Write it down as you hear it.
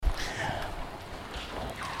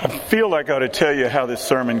I feel like I ought to tell you how this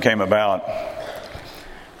sermon came about.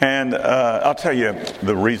 And I'll tell you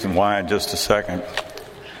the reason why in just a second.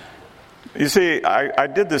 You see, I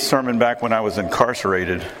did this sermon back when I was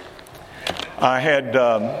incarcerated. I had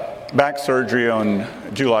back surgery on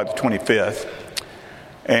July the 25th.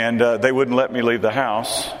 And they wouldn't let me leave the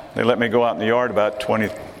house. They let me go out in the yard about 20,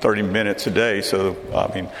 30 minutes a day. So,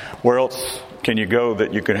 I mean, where else can you go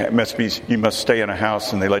that you you must stay in a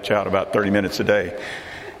house and they let you out about 30 minutes a day.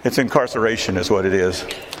 It's incarceration is what it is.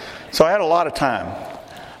 So I had a lot of time.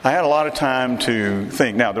 I had a lot of time to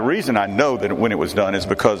think. Now, the reason I know that when it was done is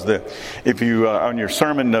because if you on your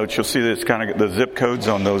sermon notes, you'll see that it's kind of the zip codes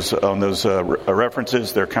on those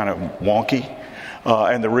references. They're kind of wonky,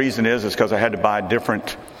 and the reason is because I had to buy a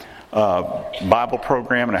different Bible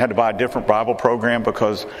program, and I had to buy a different Bible program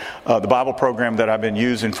because the Bible program that I've been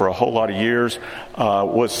using for a whole lot of years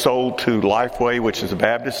was sold to Lifeway, which is a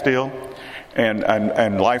Baptist deal. And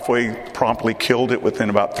Lifeway promptly killed it within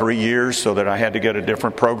about 3 years, so that I had to get a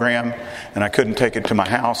different program, and I couldn't take it to my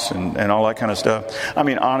house and all that kind of stuff. I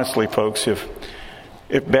mean, honestly, folks, if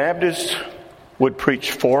Baptists would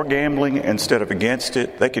preach for gambling instead of against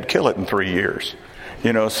it, they could kill it in 3 years.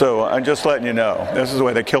 You know, so I'm just letting you know. This is the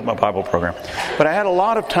way they killed my Bible program. But I had a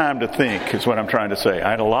lot of time to think, is what I'm trying to say. I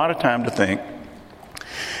had a lot of time to think.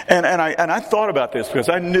 And I thought about this because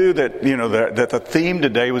I knew that, you know, that the theme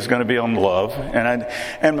today was going to be on love.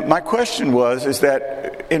 And my question is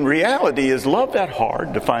that in reality, is love that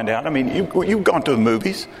hard to find out? I mean, you've gone to the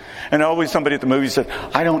movies, and always somebody at the movies said,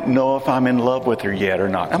 I don't know if I'm in love with her yet or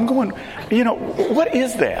not. I'm going, you know, what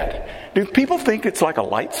is that? Do people think it's like a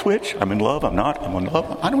light switch? I'm in love, I'm not, I'm in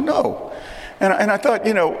love, I don't know. And I thought,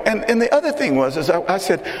 you know, and the other thing was, I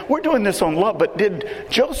said, we're doing this on love, but did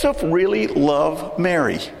Joseph really love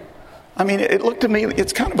Mary? I mean, it looked to me,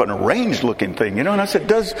 it's kind of an arranged looking thing, you know, and I said,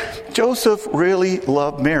 does Joseph really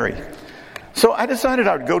love Mary? So I decided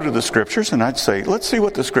I would go to the scriptures and I'd say, let's see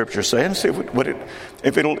what the scriptures say and see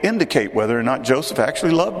if it'll indicate whether or not Joseph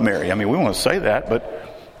actually loved Mary. I mean, we want to say that,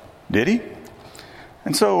 but did he?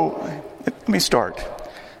 And so, let me start.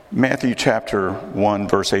 Matthew chapter 1,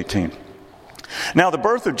 verse 18. Now the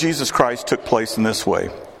birth of Jesus Christ took place in this way.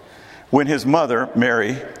 When his mother,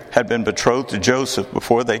 Mary, had been betrothed to Joseph,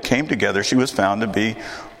 before they came together, she was found to be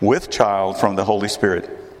with child from the Holy Spirit.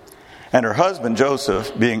 And her husband,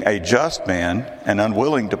 Joseph, being a just man and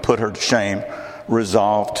unwilling to put her to shame,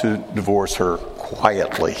 resolved to divorce her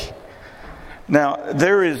quietly. Now,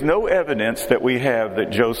 there is no evidence that we have that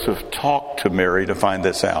Joseph talked to Mary to find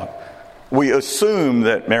this out. We assume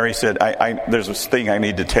that Mary said, there's this thing I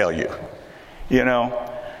need to tell you. You know,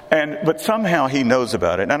 but somehow he knows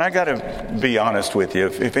about it. And I got to be honest with you.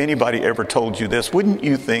 If anybody ever told you this, wouldn't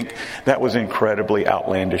you think that was incredibly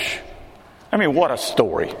outlandish? I mean, what a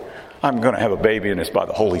story. I'm going to have a baby and it's by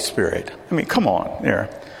the Holy Spirit. I mean, come on there.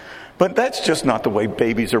 But that's just not the way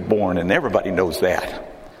babies are born, and everybody knows that.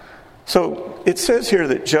 So it says here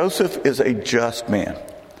that Joseph is a just man.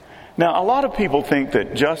 Now, a lot of people think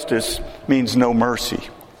that justice means no mercy.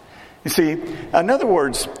 You see, in other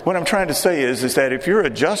words, what I'm trying to say is that if you're a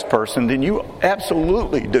just person, then you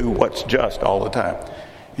absolutely do what's just all the time.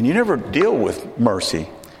 And you never deal with mercy.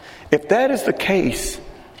 If that is the case,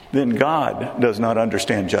 then God does not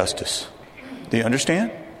understand justice. Do you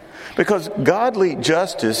understand? Because godly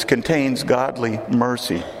justice contains godly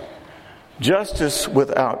mercy. Justice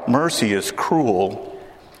without mercy is cruel,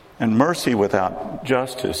 and mercy without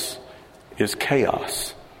justice is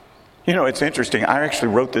chaos. You know, it's interesting. I actually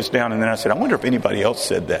wrote this down, and then I said, I wonder if anybody else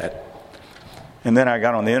said that. And then I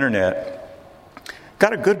got on the internet.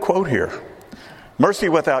 Got a good quote here. Mercy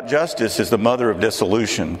without justice is the mother of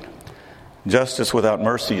dissolution. Justice without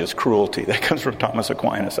mercy is cruelty. That comes from Thomas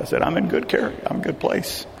Aquinas. I said, I'm in good care. I'm in a good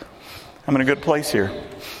place. I'm in a good place here.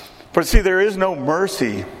 But see, there is no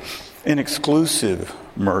mercy in exclusive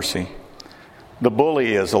mercy. The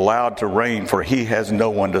bully is allowed to reign, for he has no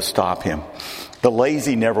one to stop him. The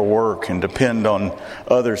lazy never work and depend on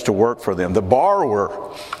others to work for them. The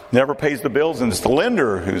borrower never pays the bills, and it's the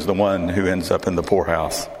lender who's the one who ends up in the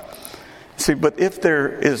poorhouse. See, but if there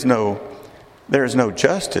is no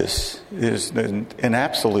justice, there's an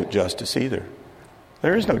absolute justice either.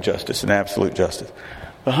 There is no justice in absolute justice.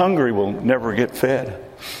 The hungry will never get fed.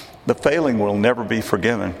 The failing will never be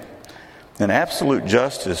forgiven. And absolute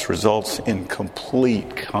justice results in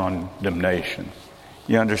complete condemnation.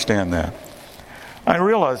 You understand that? I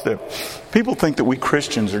realize that people think that we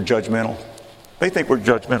Christians are judgmental. They think we're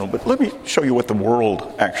judgmental, but let me show you what the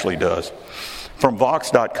world actually does. From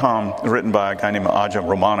Vox.com, written by a guy named Ajahn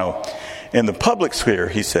Romano. In the public sphere,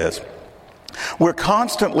 he says, We're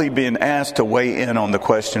constantly being asked to weigh in on the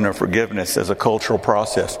question of forgiveness as a cultural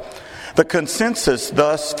process. The consensus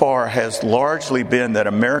thus far has largely been that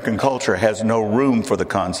American culture has no room for the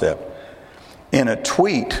concept. In a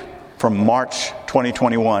tweet from March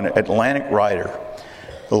 2021, Atlantic writer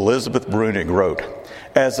Elizabeth Brunig wrote,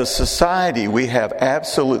 "As a society, we have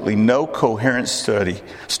absolutely no coherent story,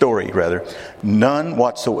 none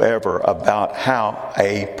whatsoever about how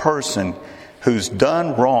a person who's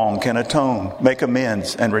done wrong can atone, make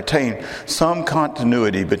amends, and retain some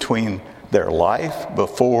continuity between their life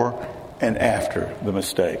before and after the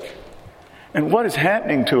mistake." And what is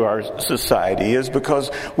happening to our society is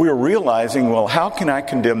because we're realizing, well, how can I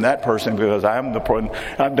condemn that person because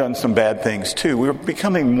I've done some bad things too. We're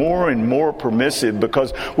becoming more and more permissive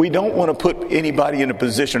because we don't want to put anybody in a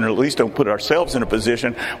position, or at least don't put ourselves in a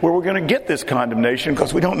position where we're going to get this condemnation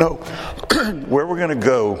because we don't know where we're going to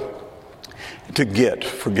go to get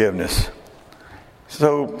forgiveness.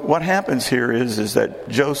 So what happens here is that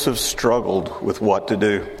Joseph struggled with what to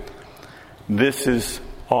do. This is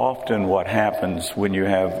often what happens when you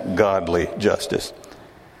have godly justice.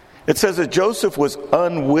 It says that Joseph was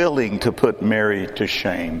unwilling to put Mary to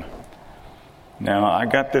shame. Now, I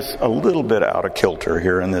got this a little bit out of kilter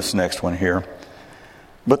here in this next one here.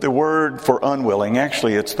 But the word for unwilling,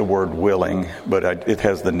 actually it's the word willing, but it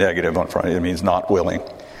has the negative on front. It means not willing.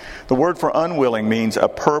 The word for unwilling means a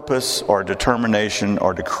purpose or determination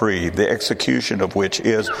or decree, the execution of which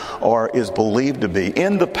is or is believed to be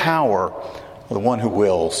in the power the one who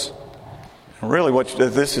wills. Really, what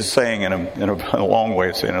this is saying in a long way,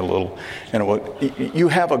 it's you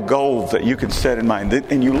have a goal that you can set in mind,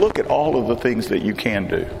 and you look at all of the things that you can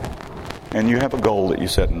do, and you have a goal that you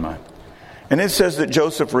set in mind. And it says that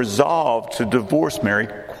Joseph resolved to divorce Mary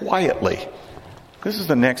quietly. This is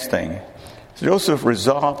the next thing. Joseph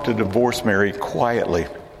resolved to divorce Mary quietly.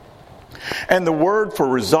 And the word for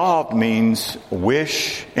resolved means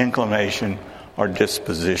wish, inclination, or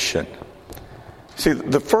disposition. See,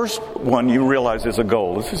 the first one you realize is a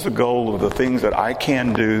goal. This is the goal of the things that I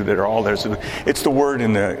can do that are all there. It's the word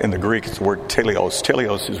in the Greek, it's the word teleos.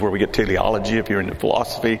 Teleos is where we get teleology. If you're into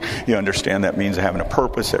philosophy, you understand that means having a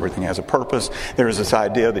purpose. Everything has a purpose. There is this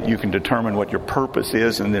idea that you can determine what your purpose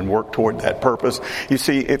is and then work toward that purpose. You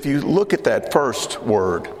see, if you look at that first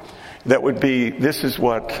word, that would be, this is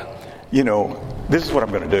what I'm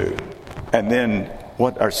going to do. And then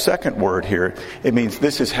what our second word here, it means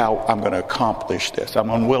this is how I'm going to accomplish this. I'm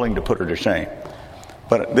unwilling to put her to shame,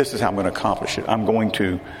 but this is how I'm going to accomplish it.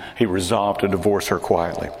 He resolved to divorce her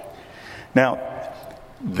quietly. Now,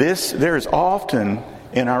 there is often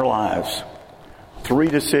in our lives 3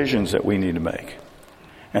 decisions that we need to make.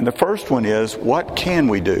 And the first one is, what can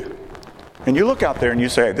we do? And you look out there and you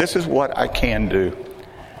say, this is what I can do.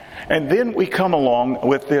 And then we come along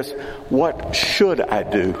with this, what should I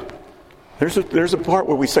do? There's a part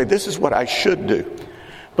where we say, this is what I should do.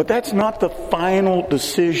 But that's not the final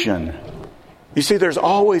decision. You see, there's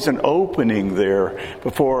always an opening there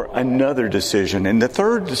before another decision. And the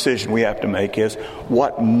third decision we have to make is,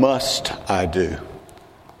 what must I do?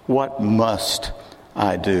 What must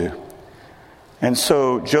I do? And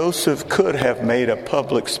so Joseph could have made a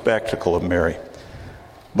public spectacle of Mary.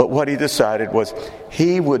 But what he decided was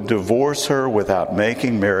he would divorce her without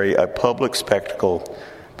making Mary a public spectacle,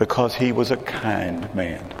 because he was a kind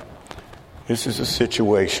man. This is a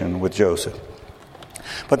situation with Joseph.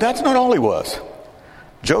 But that's not all he was.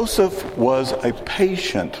 Joseph was a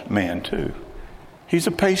patient man too. He's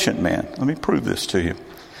a patient man. Let me prove this to you.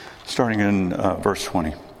 Starting in verse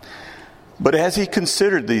 20. But as he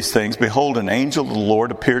considered these things, behold, an angel of the Lord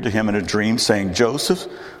appeared to him in a dream, saying, Joseph,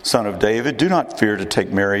 son of David, do not fear to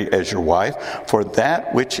take Mary as your wife, for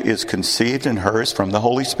that which is conceived in her is from the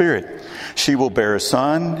Holy Spirit. She will bear a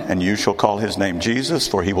son, and you shall call his name Jesus,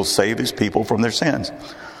 for he will save his people from their sins.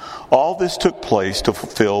 All this took place to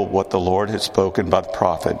fulfill what the Lord had spoken by the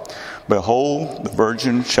prophet. Behold, the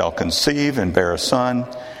virgin shall conceive and bear a son,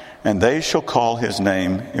 and they shall call his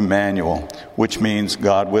name Emmanuel, which means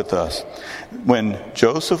God with us. When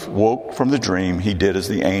Joseph woke from the dream, he did as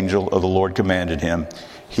the angel of the Lord commanded him.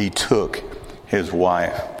 He took his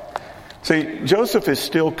wife. See, Joseph is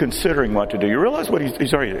still considering what to do. You realize what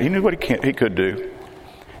he knew what he could do.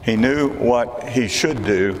 He knew what he should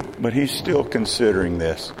do, but he's still considering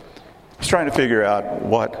this. He's trying to figure out,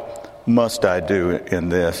 what must I do in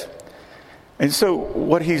this? And so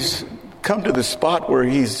what he's come to the spot where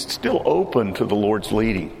he's still open to the Lord's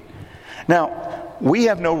leading. Now, we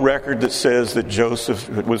have no record that says that Joseph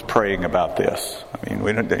was praying about this. I mean,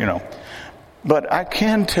 we don't, But I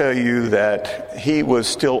can tell you that he was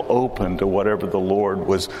still open to whatever the Lord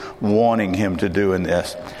was wanting him to do in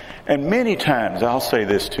this. And many times, I'll say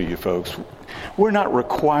this to you folks, we're not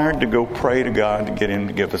required to go pray to God to get Him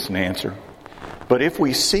to give us an answer. But if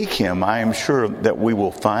we seek Him, I am sure that we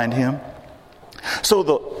will find Him. So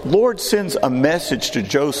the Lord sends a message to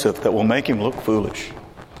Joseph that will make him look foolish.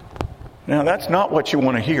 Now, that's not what you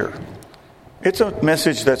want to hear. It's a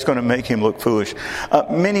message that's going to make him look foolish.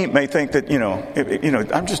 Many may think that,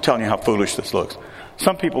 I'm just telling you how foolish this looks.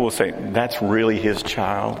 Some people will say, that's really his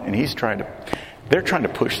child, and they're trying to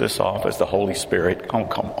push this off as the Holy Spirit. Oh,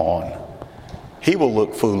 come on. He will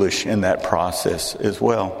look foolish in that process as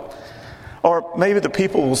well. Or maybe the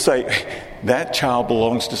people will say, that child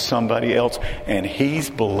belongs to somebody else, and he's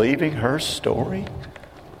believing her story?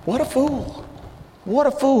 What a fool. What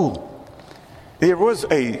a fool. There was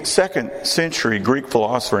a 2nd century Greek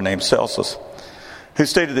philosopher named Celsus who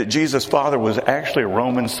stated that Jesus' father was actually a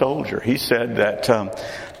Roman soldier. He said that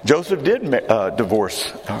Joseph did divorce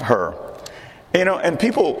her. And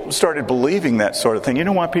people started believing that sort of thing. You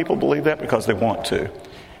know why people believe that? Because they want to.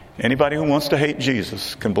 Anybody who wants to hate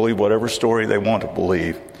Jesus can believe whatever story they want to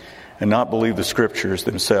believe and not believe the scriptures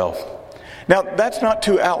themselves. Now, that's not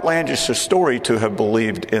too outlandish a story to have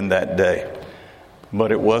believed in that day.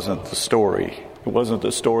 But it wasn't the story. It wasn't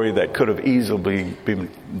the story that could have easily been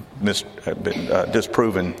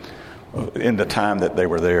disproven in the time that they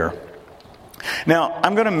were there. Now,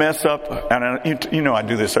 I'm going to mess up, and I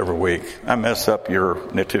do this every week. I mess up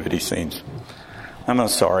your nativity scenes. I'm not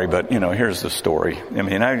sorry, but, here's the story.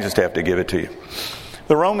 I just have to give it to you.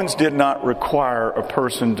 The Romans did not require a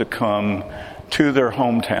person to come to their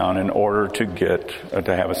hometown in order to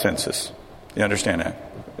to have a census. You understand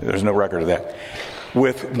that? There's no record of that.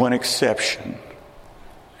 With one exception.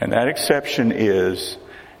 And that exception is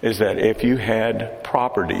that if you had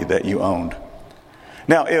property that you owned.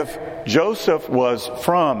 Now, if Joseph was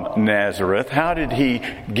from Nazareth, how did he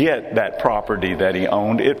get that property that he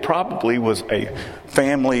owned? It probably was a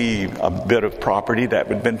bit of property that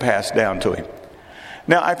had been passed down to him.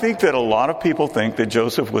 Now, I think that a lot of people think that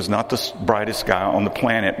Joseph was not the brightest guy on the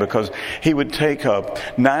planet because he would take a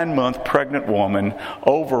 9-month pregnant woman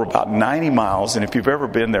over about 90 miles. And if you've ever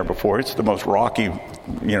been there before, it's the most rocky,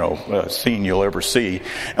 scene you'll ever see,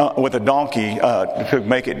 with a donkey to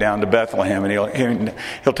make it down to Bethlehem. And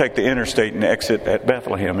he'll take the interstate and exit at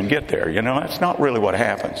Bethlehem and get there. That's not really what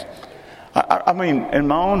happens. In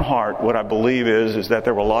my own heart, what I believe is that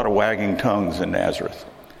there were a lot of wagging tongues in Nazareth.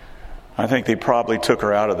 I think they probably took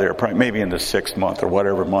her out of there, maybe in the 6th month or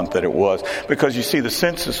whatever month that it was, because you see the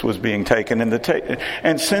census was being taken,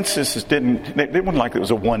 and censuses they weren't like it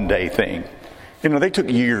was a one-day thing. They took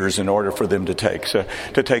years in order for them to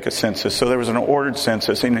take a census. So there was an ordered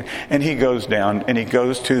census, and he goes down and he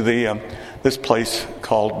goes to this place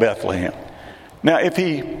called Bethlehem. Now, if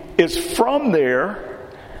he is from there,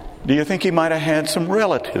 do you think he might have had some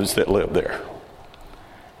relatives that lived there?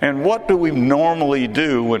 And what do we normally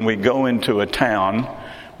do when we go into a town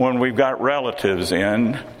when we've got relatives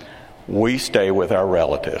in? We stay with our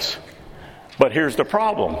relatives. But here's the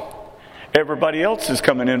problem. Everybody else is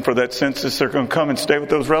coming in for that census. They're going to come and stay with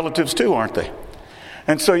those relatives too, aren't they?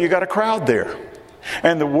 And so you got a crowd there.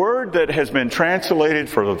 And the word that has been translated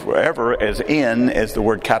forever as the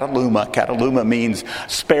word kataluma. Kataluma means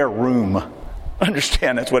spare room.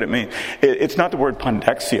 Understand, that's what it means. It's not the word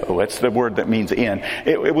pandexio. It's the word that means inn.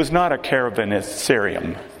 It was not a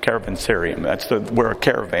caravansarium. That's where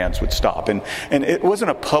caravans would stop. And it wasn't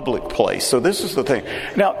a public place. So this is the thing.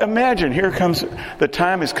 Now imagine, the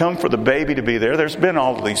time has come for the baby to be there. There's been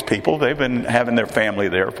all of these people. They've been having their family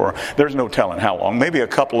there there's no telling how long, maybe a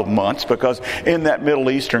couple of months, because in that Middle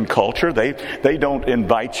Eastern culture, they don't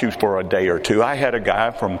invite you for a day or two. I had a guy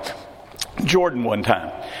from Jordan one time.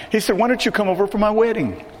 He said, why don't you come over for my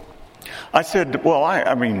wedding? I said, well,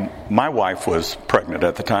 my wife was pregnant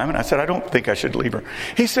at the time, and I said, I don't think I should leave her.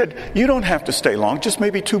 He said, you don't have to stay long, just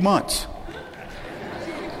maybe 2 months.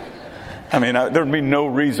 There'd be no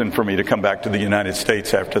reason for me to come back to the United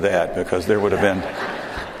States after that, because there would have been...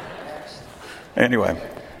 Anyway,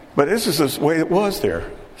 but this is the way it was there.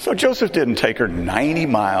 So Joseph didn't take her 90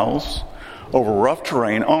 miles over rough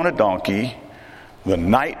terrain on a donkey the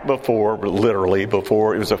night before, literally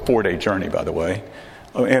before. It was a 4-day journey, by the way.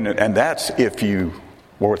 And that's if you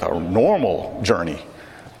were with a normal journey.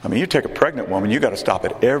 You take a pregnant woman, you got to stop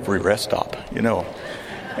at every rest stop,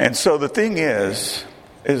 And so the thing is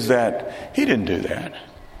that he didn't do that.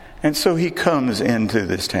 And so he comes into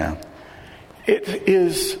this town. It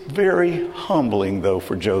is very humbling, though,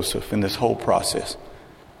 for Joseph in this whole process.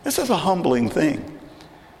 This is a humbling thing.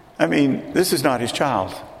 This is not his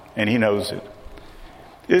child, and he knows it.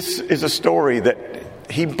 This is a story that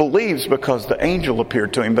he believes because the angel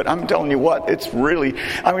appeared to him. But I'm telling you what, I'm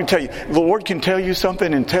going to tell you, the Lord can tell you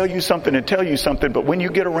something and tell you something and tell you something. But when you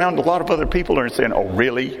get around a lot of other people who are saying, oh,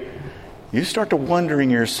 really? You start to wondering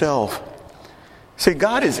yourself. See,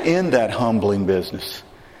 God is in that humbling business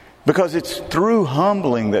because it's through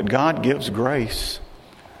humbling that God gives grace.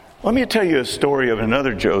 Let me tell you a story of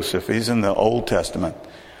another Joseph. He's in the Old Testament.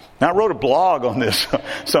 Now, I wrote a blog on this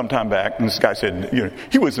some time back, and this guy said,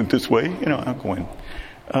 he wasn't this way. I'm going,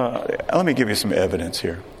 let me give you some evidence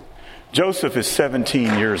here. Joseph is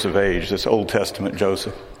 17 years of age, this Old Testament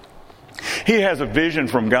Joseph. He has a vision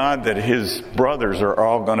from God that his brothers are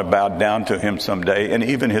all going to bow down to him someday, and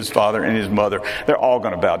even his father and his mother, they're all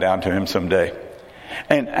going to bow down to him someday.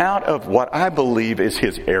 And out of what I believe is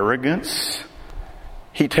his arrogance,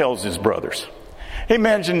 he tells his brothers. I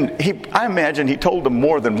imagine he told them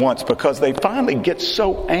more than once because they finally get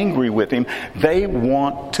so angry with him, they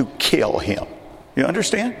want to kill him. You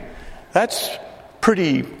understand? That's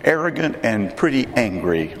pretty arrogant and pretty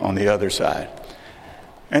angry on the other side.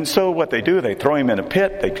 And so what they do, they throw him in a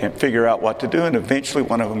pit. They can't figure out what to do. And eventually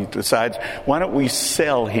one of them decides, why don't we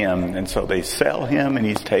sell him? And so they sell him and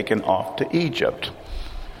he's taken off to Egypt.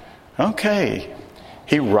 Okay.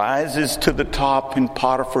 He rises to the top in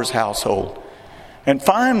Potiphar's household. And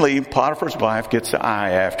finally, Potiphar's wife gets the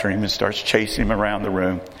eye after him and starts chasing him around the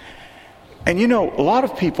room. And a lot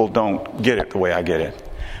of people don't get it the way I get it.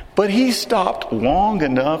 But he stopped long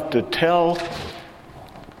enough to tell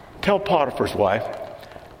Potiphar's wife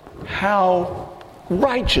how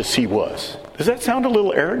righteous he was. Does that sound a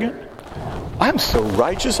little arrogant? I'm so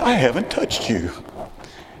righteous, I haven't touched you.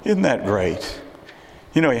 Isn't that great?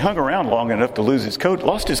 He hung around long enough to lose his coat.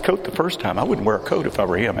 Lost his coat the first time. I wouldn't wear a coat if I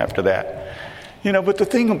were him after that. But the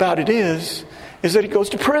thing about it is that he goes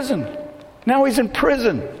to prison. Now he's in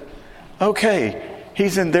prison. Okay,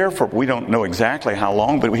 he's in there for, we don't know exactly how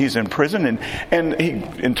long, but he's in prison and he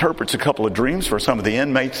interprets a couple of dreams for some of the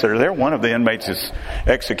inmates that are there. One of the inmates is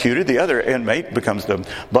executed. The other inmate becomes the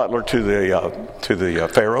butler to the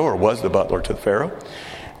Pharaoh, or was the butler to the Pharaoh.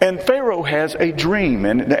 And Pharaoh has a dream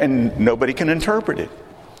and nobody can interpret it.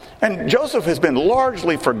 And Joseph has been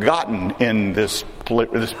largely forgotten in this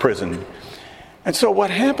prison. And so what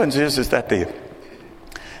happens is that the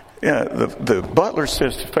butler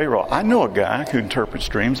says to Pharaoh, I know a guy who interprets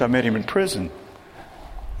dreams. I met him in prison.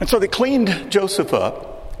 And so they cleaned Joseph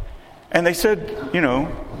up. And they said,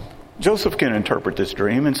 Joseph can interpret this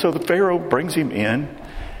dream. And so the Pharaoh brings him in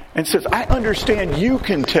and says, I understand you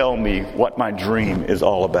can tell me what my dream is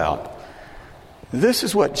all about. This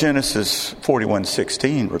is what Genesis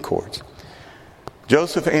 41:16 records.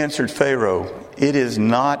 Joseph answered Pharaoh, it is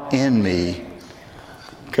not in me.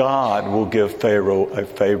 God will give Pharaoh a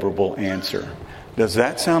favorable answer. Does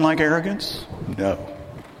that sound like arrogance?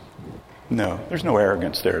 No, there's no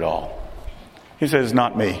arrogance there at all. He says,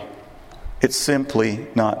 not me. It's simply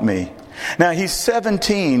not me. Now, he's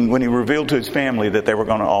 17 when he revealed to his family that they were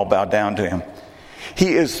going to all bow down to him.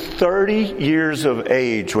 He is 30 years of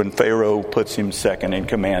age when Pharaoh puts him second in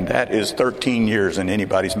command. That is 13 years in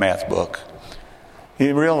anybody's math book.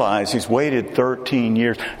 He realized he's waited 13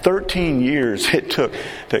 years. 13 years it took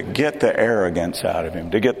to get the arrogance out of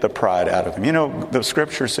him, to get the pride out of him. The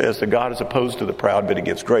scripture says that God is opposed to the proud, but he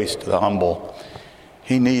gives grace to the humble.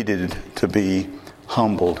 He needed to be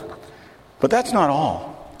humbled. But that's not all.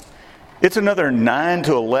 It's another 9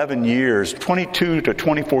 to 11 years, 22 to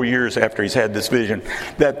 24 years after he's had this vision,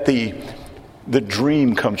 that the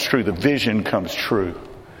dream comes true, the vision comes true.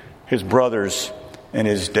 His brothers and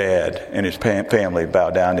his dad and his family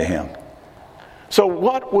bow down to him. So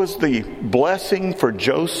what was the blessing for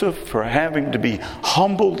Joseph for having to be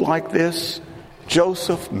humbled like this?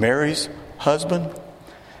 Joseph, Mary's husband,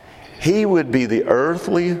 he would be the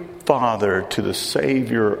earthly father to the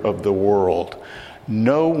Savior of the world.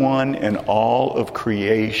 No one in all of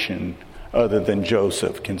creation other than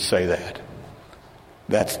Joseph can say that.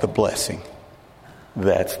 That's the blessing.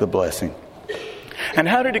 That's the blessing. And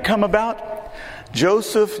how did it come about?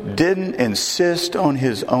 Joseph didn't insist on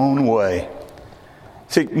his own way.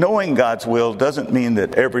 See, knowing God's will doesn't mean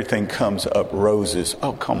that everything comes up roses.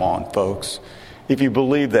 Oh, come on, folks. If you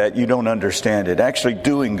believe that, you don't understand it. Actually,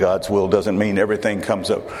 doing God's will doesn't mean everything comes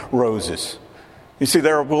up roses. You see,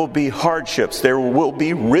 there will be hardships. There will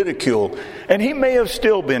be ridicule. And he may have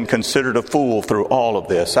still been considered a fool through all of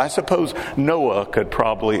this. I suppose Noah could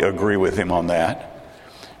probably agree with him on that.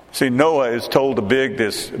 See, Noah is told to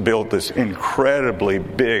build this incredibly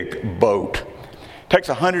big boat. It takes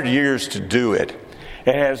 100 years to do it.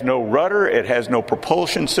 It has no rudder, it has no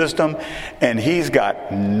propulsion system, and he's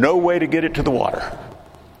got no way to get it to the water.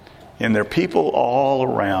 And there are people all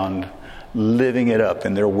around living it up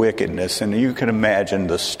in their wickedness. And you can imagine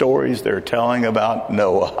the stories they're telling about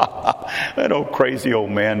Noah. That old crazy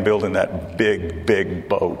old man building that big, big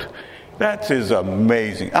boat. That is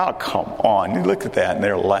amazing. Oh, come on. You look at that and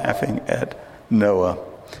they're laughing at Noah.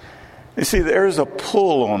 You see, there's a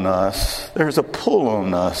pull on us. There's a pull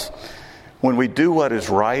on us when we do what is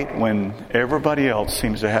right, when everybody else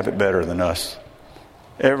seems to have it better than us.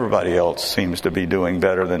 Everybody else seems to be doing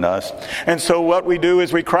better than us. And so what we do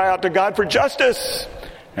is we cry out to God for justice.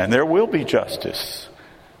 And there will be justice.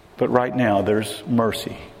 But right now there's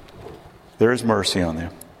mercy. There's mercy on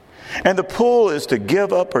them. And the pull is to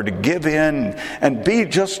give up or to give in and be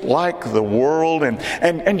just like the world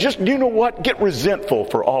and just, you know what, get resentful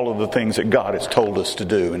for all of the things that God has told us to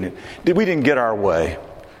do. And we didn't get our way.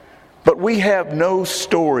 But we have no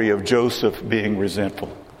story of Joseph being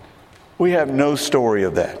resentful. We have no story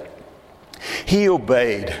of that. He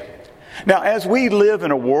obeyed. Now, as we live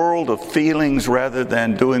in a world of feelings rather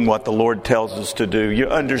than doing what the Lord tells us to do, you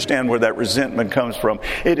understand where that resentment comes from.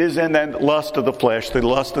 It is in that lust of the flesh, the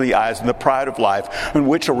lust of the eyes, and the pride of life, in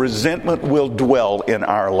which a resentment will dwell in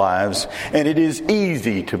our lives. And it is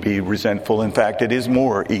easy to be resentful. In fact, it is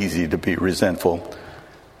more easy to be resentful.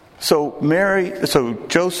 So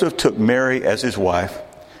Joseph took Mary as his wife,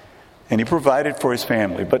 and he provided for his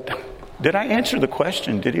family. But did I answer the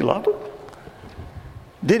question? Did he love her?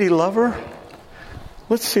 Did he love her?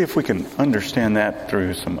 Let's see if we can understand that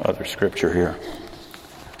through some other scripture here.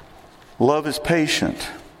 Love is patient.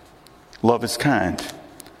 Love is kind.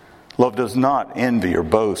 Love does not envy or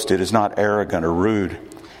boast. It is not arrogant or rude.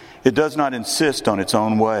 It does not insist on its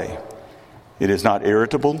own way. It is not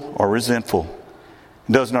irritable or resentful.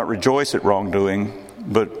 It does not rejoice at wrongdoing,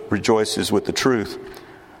 but rejoices with the truth.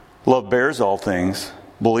 Love bears all things,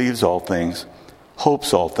 believes all things,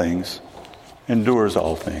 hopes all things, endures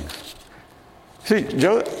all things. See,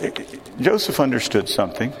 Joseph understood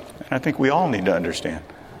something, and I think we all need to understand.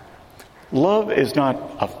 Love is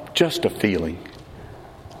not just a feeling.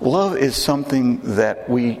 Love is something that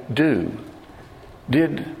we do.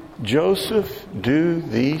 Did Joseph do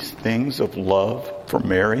these things of love for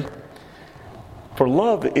Mary? For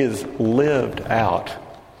love is lived out.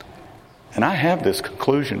 And I have this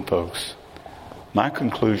conclusion, folks. My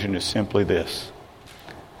conclusion is simply this.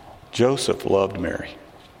 Joseph loved Mary.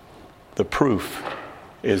 The proof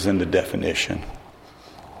is in the definition.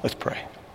 Let's pray.